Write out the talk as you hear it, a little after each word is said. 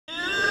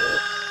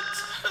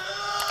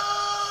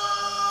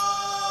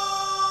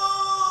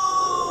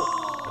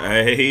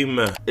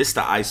Amen. It's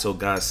the ISO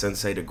God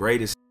Sensei, the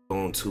greatest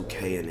on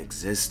 2K in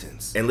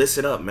existence. And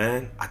listen up,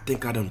 man. I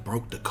think I done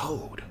broke the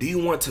code. Do you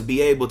want to be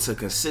able to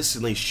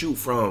consistently shoot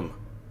from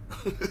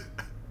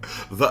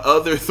the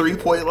other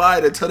 3-point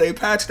line until they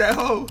patch that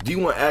hole? Do you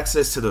want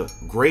access to the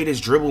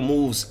greatest dribble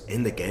moves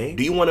in the game?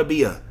 Do you want to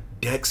be a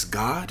Dex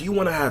God? Do you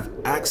want to have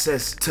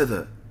access to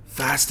the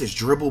fastest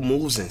dribble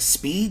moves and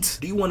speeds?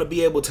 Do you want to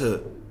be able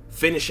to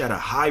finish at a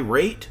high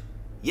rate?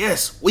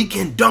 Yes, we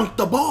can dunk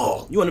the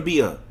ball. You want to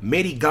be a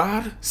midi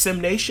god, Sim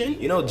Nation?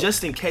 You know,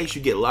 just in case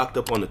you get locked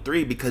up on the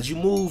 3 because you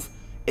move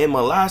in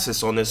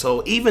molasses on this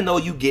hole, even though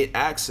you get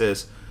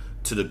access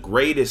to the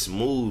greatest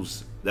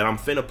moves that I'm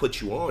finna put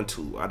you on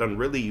to. I done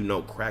really, you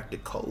know, cracked the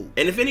code.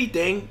 And if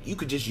anything, you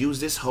could just use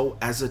this hole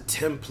as a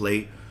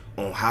template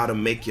on how to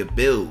make your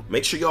build.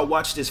 Make sure y'all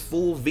watch this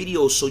full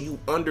video so you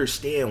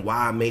understand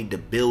why I made the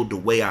build the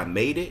way I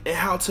made it and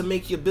how to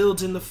make your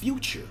builds in the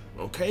future.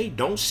 Okay,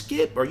 don't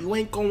skip or you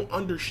ain't gonna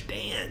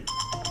understand.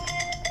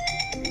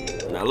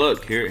 Now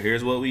look,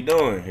 here's what we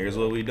doing. Here's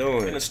what we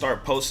doing. I'm gonna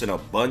start posting a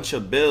bunch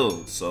of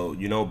builds, so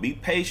you know, be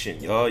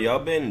patient, y'all.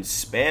 Y'all been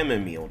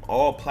spamming me on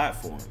all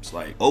platforms,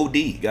 like OD.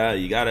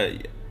 You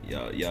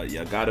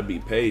gotta be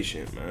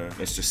patient, man.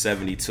 Mr.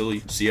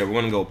 72. So yeah, we're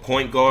gonna go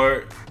point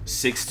guard,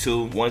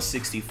 6'2",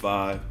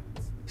 165,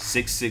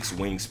 6'6"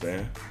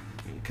 wingspan.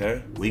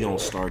 Okay, we gonna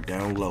start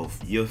down low.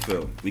 You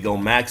feel me? We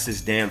gonna max this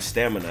damn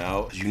stamina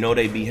out, 'cause you know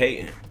they be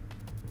hating.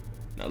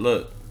 Now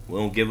look, we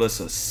gonna give us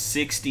a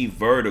 60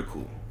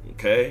 vertical.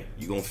 Okay,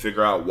 you gonna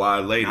figure out why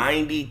later.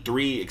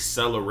 93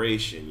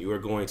 acceleration. You are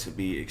going to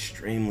be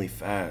extremely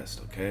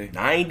fast. Okay,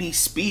 90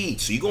 speed.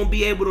 So you're gonna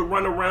be able to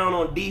run around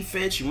on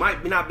defense. You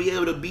might not be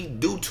able to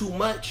do too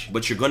much,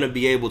 but you're gonna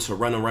be able to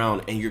run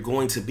around, and you're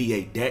going to be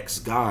a Dex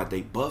God.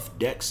 They buff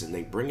Dex and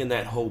they bringing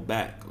that hole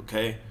back.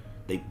 Okay.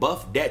 They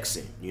buff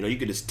Dexing. You know, you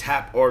can just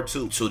tap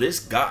R2. So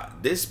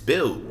this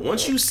build,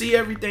 once you see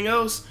everything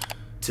else,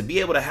 to be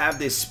able to have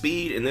this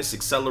speed and this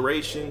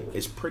acceleration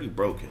is pretty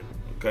broken.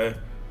 Okay.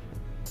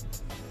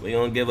 We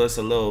gonna give us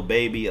a little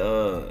baby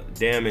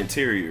damn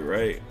interior,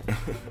 right?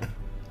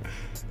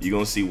 You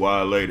gonna see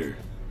why later.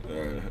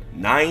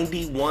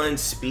 91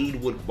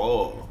 speed with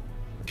ball.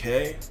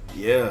 Okay.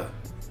 Yeah.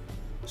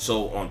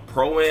 So on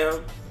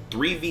Pro-Am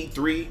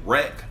 3v3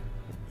 rec,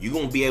 you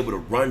gonna be able to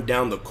run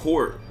down the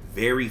court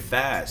very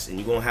fast, and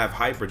you're gonna have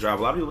hyperdrive.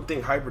 A lot of people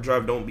think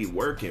hyperdrive don't be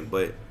working,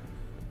 but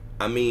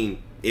I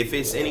mean, if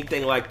it's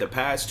anything like the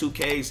past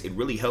 2Ks, it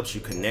really helps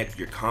you connect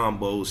your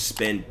combos,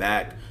 spin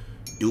back,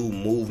 do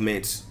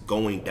movements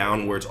going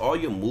downwards. All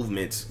your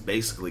movements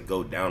basically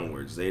go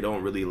downwards. They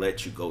don't really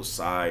let you go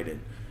side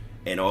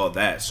and all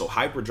that. So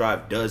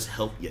hyperdrive does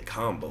help your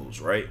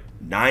combos, right?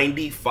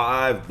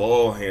 95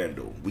 ball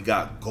handle. We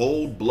got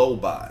gold blow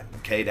by.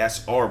 Okay,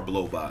 that's our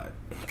blow by.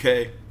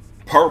 Okay,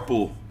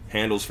 purple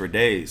handles for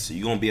days, so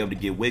you're gonna be able to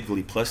get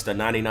wiggly, plus the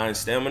 99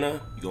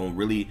 stamina. You're gonna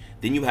really,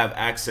 then you have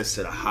access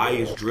to the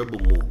highest dribble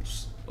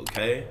moves.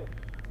 Okay,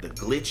 the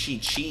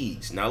glitchy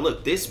cheese. Now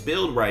look, this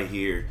build right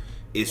here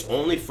is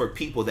only for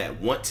people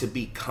that want to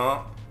be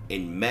comp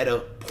and meta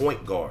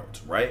point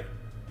guards, right?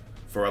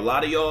 For a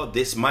lot of y'all,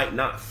 this might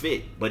not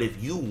fit, but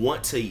if you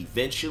want to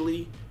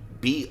eventually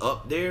be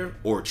up there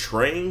or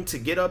train to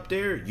get up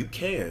there, you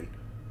can.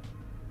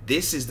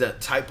 This is the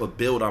type of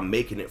build I'm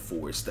making it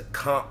for. It's the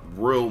comp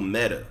real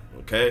meta,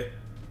 okay?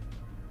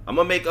 I'm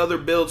gonna make other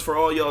builds for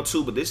all y'all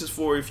too, but this is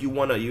for if you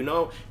wanna, you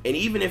know, and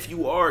even if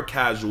you are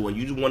casual and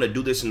you just wanna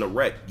do this in the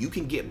rec, you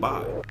can get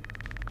by.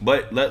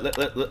 But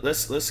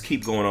let's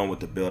keep going on with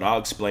the build. I'll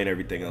explain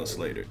everything else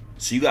later.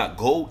 So you got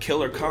gold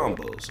killer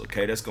combos,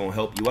 okay? That's gonna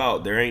help you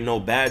out. There ain't no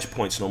badge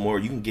points no more.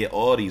 You can get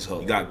all these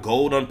hoes. You got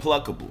gold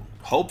unpluckable.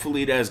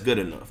 Hopefully that's good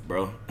enough,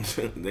 bro.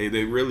 they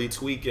really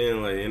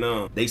tweaking, like, you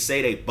know. They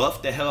say they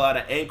buff the hell out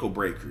of ankle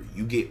breaker.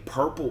 You get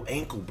purple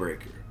ankle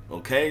breaker,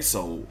 okay?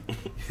 So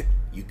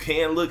you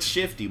can look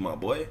shifty, my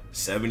boy.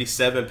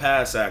 77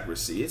 pass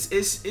accuracy.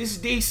 It's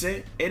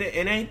decent. It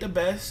ain't the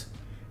best.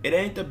 It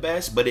ain't the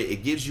best, but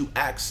it gives you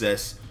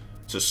access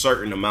to a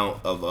certain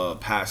amount of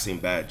passing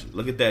badges.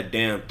 Look at that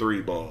damn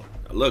 3 ball.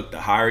 Now look, the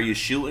higher you're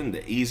shooting,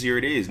 the easier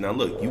it is. Now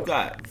look, you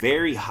got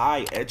very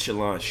high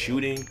echelon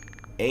shooting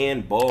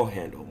and ball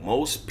handle.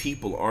 Most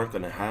people aren't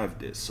gonna have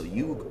this, so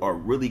you are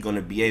really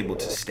gonna be able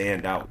to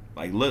stand out.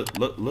 Like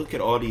look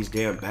at all these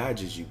damn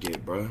badges you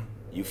get, bro.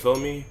 You feel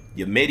me?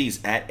 Your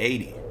middies at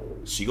 80.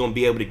 So you're gonna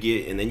be able to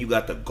get, and then you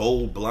got the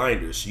gold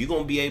blinders. So you're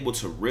gonna be able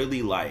to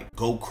really like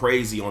go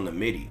crazy on the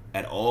midi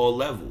at all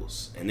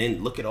levels. And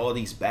then look at all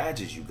these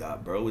badges you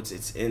got, bro.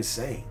 It's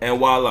insane. And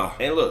voila.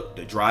 And look,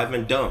 the drive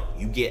and dunk.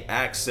 You get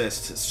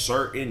access to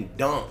certain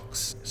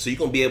dunks. So you're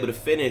gonna be able to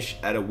finish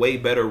at a way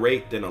better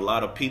rate than a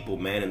lot of people,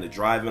 man. In the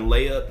drive and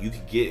layup, you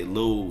could get a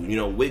little, you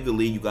know,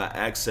 wiggly. You got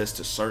access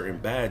to certain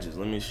badges.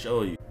 Let me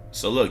show you.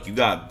 So look, you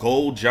got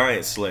gold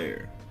giant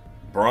slayer,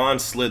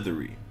 bronze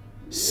slithery,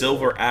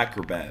 silver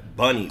acrobat,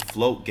 bunny,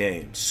 float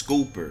game,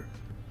 scooper,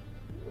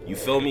 you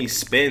feel me,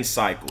 spin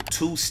cycle,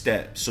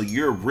 2-step. So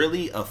you're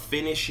really a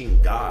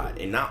finishing god.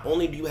 And not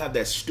only do you have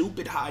that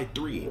stupid high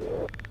 3,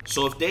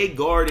 so if they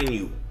guarding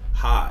you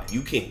high.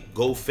 You can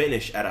go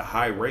finish at a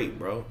high rate,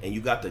 bro. And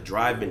you got the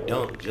drive and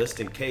dunk just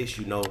in case,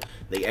 you know,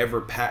 they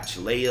ever patch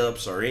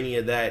layups or any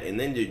of that. And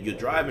then your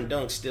drive and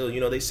dunk still,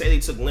 you know, they say they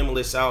took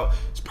Limitless out.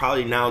 It's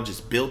probably now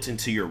just built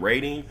into your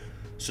rating.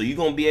 So you're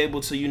going to be able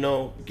to, you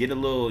know, get a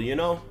little, you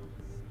know.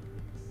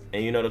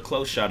 And, you know, the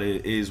close shot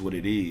is what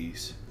it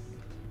is.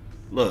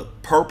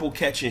 Look, purple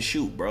catch and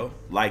shoot, bro.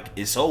 Like,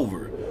 it's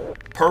over.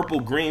 Purple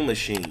green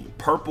machine.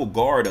 Purple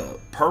guard up.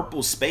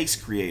 Purple space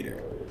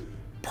creator.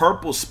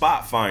 Purple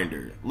spot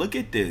finder. Look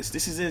at this.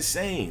 This is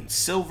insane.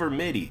 Silver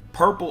midi.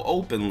 Purple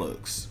open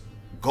looks.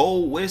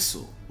 Gold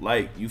whistle.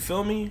 Like, you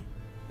feel me?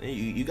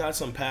 You got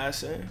some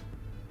passing.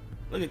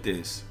 Look at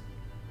this.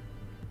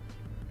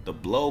 The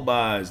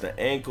blow-bys, the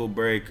ankle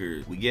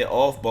breakers. We get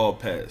off-ball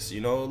pass.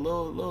 You know, a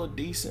little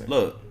decent.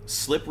 Look,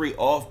 slippery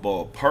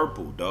off-ball.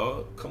 Purple,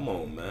 dog. Come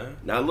on, man.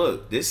 Now,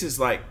 look. This is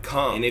like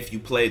comp. And if you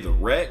play the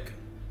rec,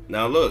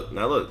 Now look,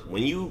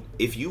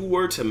 if you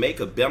were to make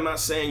a build, I'm not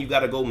saying you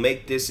gotta go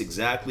make this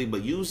exactly,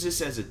 but use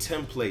this as a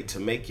template to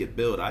make your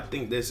build. I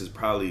think this is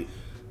probably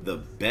the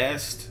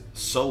best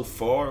so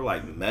far,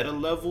 like meta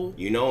level.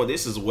 You know,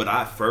 this is what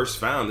I first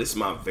found. This is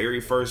my very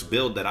first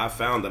build that I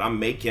found that I'm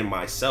making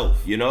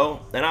myself, you know?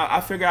 And I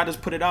figure I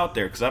just put it out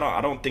there because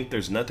I don't think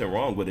there's nothing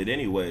wrong with it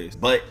anyways.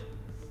 But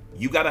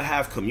you gotta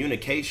have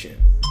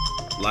communication.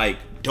 Like,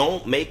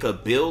 don't make a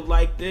build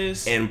like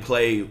this and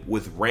play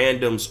with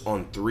randoms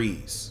on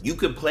threes. You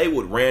could play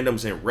with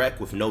randoms and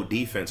rec with no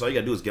defense. All you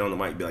gotta do is get on the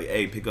mic and be like,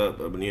 hey, pick up.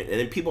 And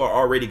then people are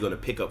already gonna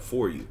pick up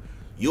for you.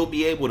 You'll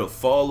be able to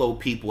follow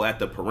people at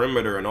the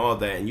perimeter and all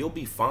that, and you'll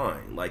be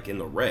fine. Like in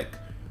the rec,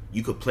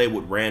 you could play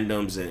with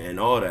randoms and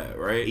all that,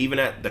 right? Even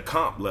at the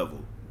comp level.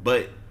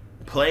 But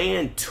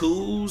playing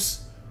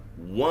twos,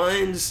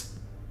 ones,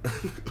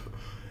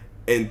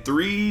 and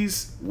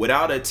threes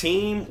without a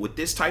team with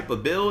this type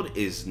of build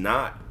is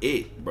not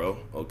it, bro,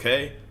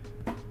 okay?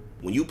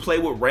 When you play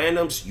with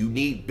randoms, you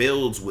need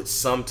builds with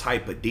some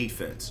type of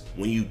defense.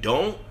 When you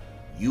don't,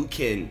 you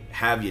can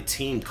have your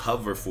team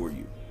cover for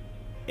you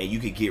and you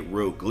could get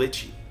real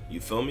glitchy. You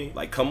feel me?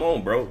 Like, come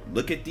on, bro.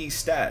 Look at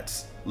these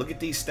stats. Look at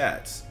these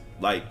stats.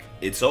 Like,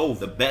 it's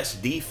over. The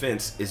best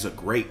defense is a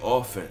great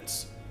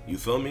offense. You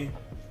feel me?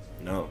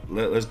 No,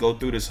 let's go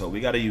through this hoe.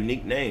 We got a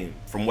unique name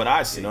from what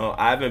I see. You know,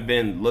 I haven't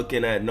been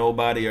looking at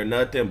nobody or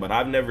nothing, but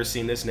I've never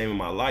seen this name in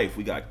my life.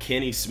 We got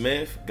Kenny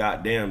Smith,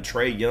 goddamn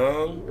Trey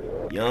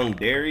Young, Young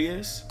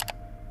Darius,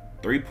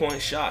 3-point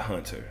shot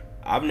hunter.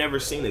 I've never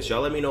seen this.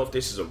 Y'all let me know if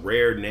this is a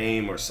rare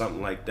name or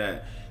something like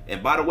that.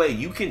 And by the way,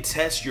 you can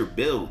test your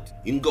build.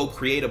 You can go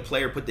create a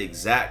player, put the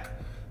exact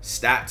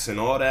stats and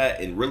all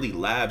that, and really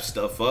lab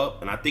stuff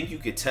up. And I think you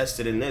could test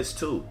it in this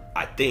too.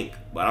 I think,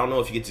 but I don't know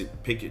if you get to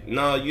pick it.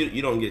 No,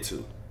 you don't get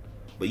to.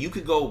 But you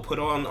could go put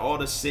on all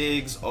the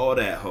SIGs, all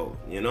that hoe,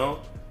 you know,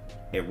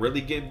 and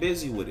really get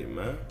busy with it,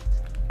 man.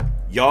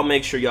 Y'all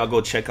make sure y'all go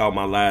check out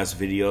my last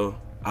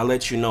video. I'll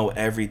let you know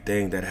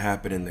everything that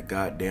happened in the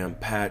goddamn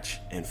patch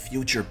and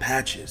future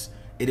patches.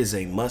 It is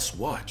a must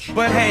watch.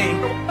 But hey,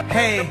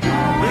 here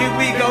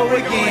we go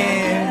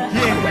again.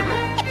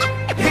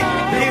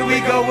 Yeah. Here we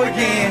go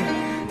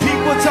again.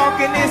 People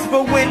talking this,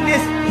 but when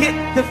this hit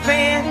the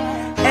fan,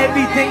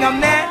 everything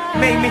I'm at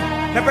made me.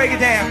 Now break it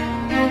down.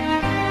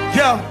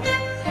 Yo,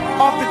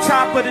 off the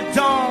top of the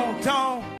dome.